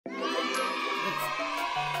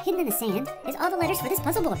Hidden in the sand is all the letters for this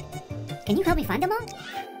puzzle board. Can you help me find them all?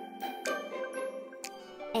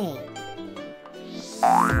 A.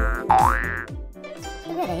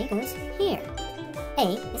 The red A goes here.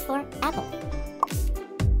 A is for apple.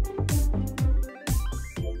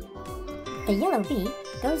 The yellow B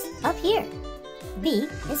goes up here. B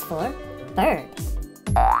is for bird.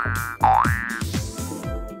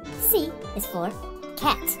 C is for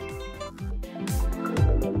cat.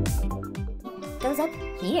 Goes up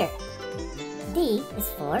here. D is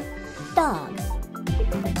for dog.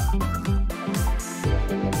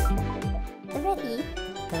 The red E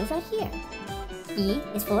goes right here. E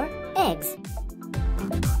is for eggs.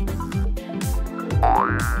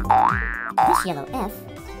 This yellow F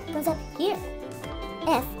goes up here.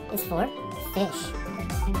 F is for fish.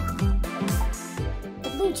 The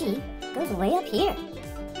blue G goes way up here.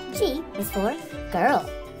 G is for girl.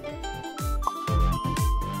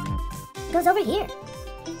 Goes over here.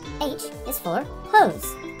 H is for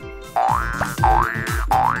hose.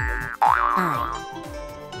 I.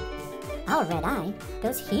 Our red I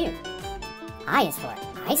goes here. I is for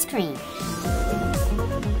ice cream.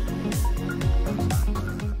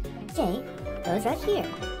 J goes right here.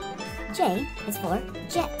 J is for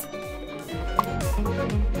jet.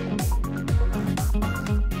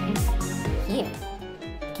 Here.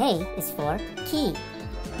 K is for key.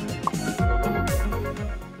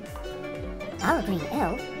 Our green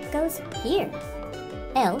L goes here.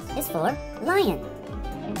 L is for lion.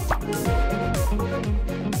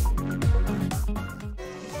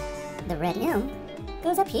 The red M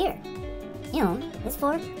goes up here. M is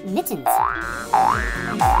for mittens.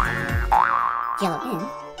 Yellow N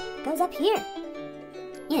goes up here.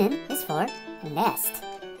 N is for nest.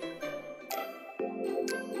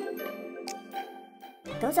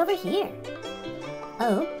 Goes over here.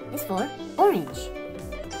 O is for orange.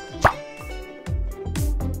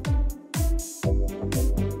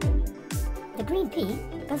 The green P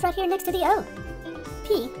goes right here next to the O.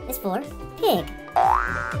 P is for pig.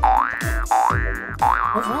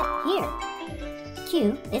 Goes right here.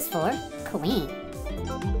 Q is for queen.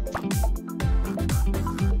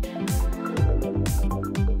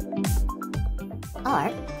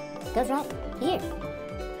 R goes right here.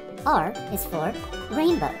 R is for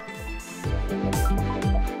rainbow.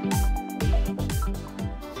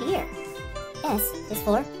 Here. S is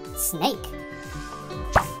for snake.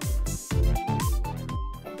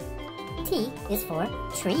 T is for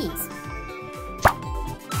trees.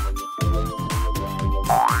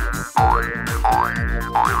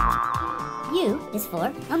 U is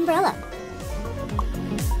for umbrella.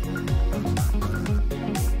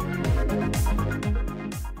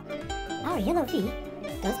 Our yellow V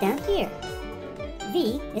goes down here.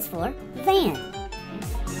 V is for van.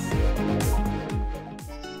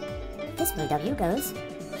 This blue W goes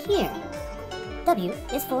here. W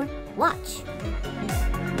is for watch.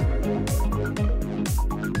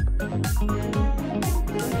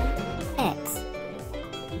 X.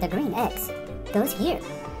 The green X goes here.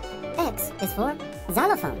 X is for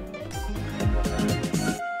xylophone.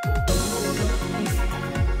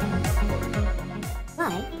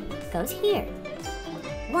 Y goes here.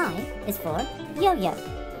 Y is for yo-yo.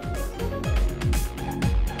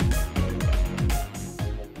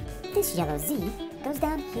 This yellow Z goes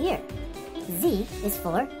down here. Z is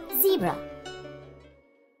for zebra.